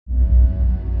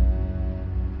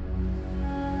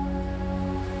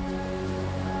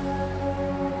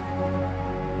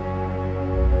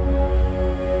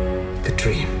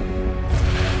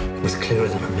clearer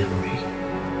than a memory.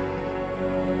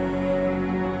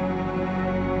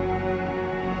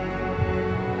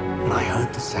 And I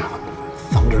heard the sound of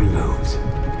thundering hooves,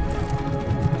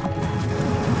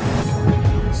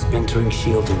 splintering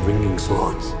shields and ringing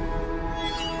swords.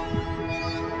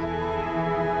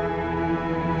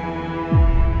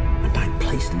 And I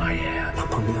placed my heir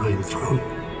upon the Iron Throne.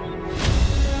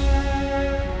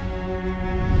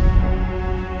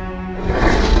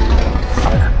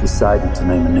 I have decided to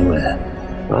name a new heir.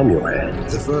 I'm your heir.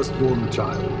 The firstborn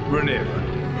child.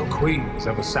 Rhaenyra, your queen has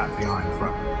ever sat the Iron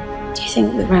Throne. Do you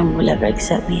think the realm will ever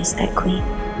accept me as their queen?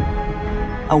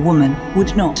 A woman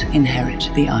would not inherit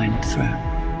the Iron Throne,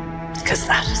 because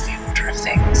that is the order of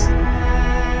things.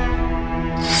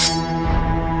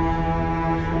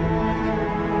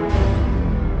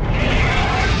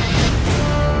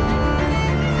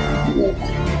 War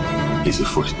is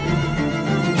afoot.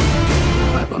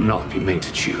 I will not be made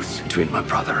to choose between my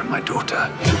brother and my daughter.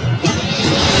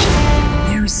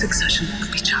 Your succession will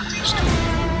be challenged.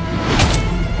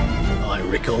 I,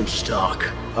 Rickon Stark,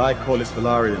 I, Corlys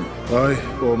Velaryon. I,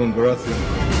 Ormond Baratheon.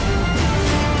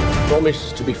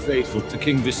 promise to be faithful to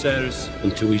King Viserys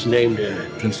and to his named heir,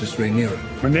 Princess Rhaenyra.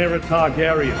 Rhaenyra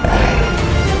Targaryen.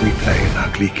 We play an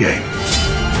ugly game.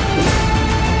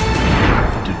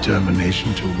 The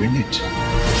determination to win it.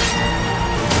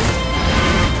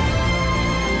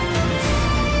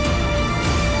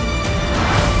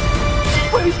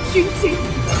 Where is duty?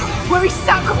 Where is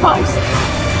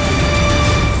sacrifice?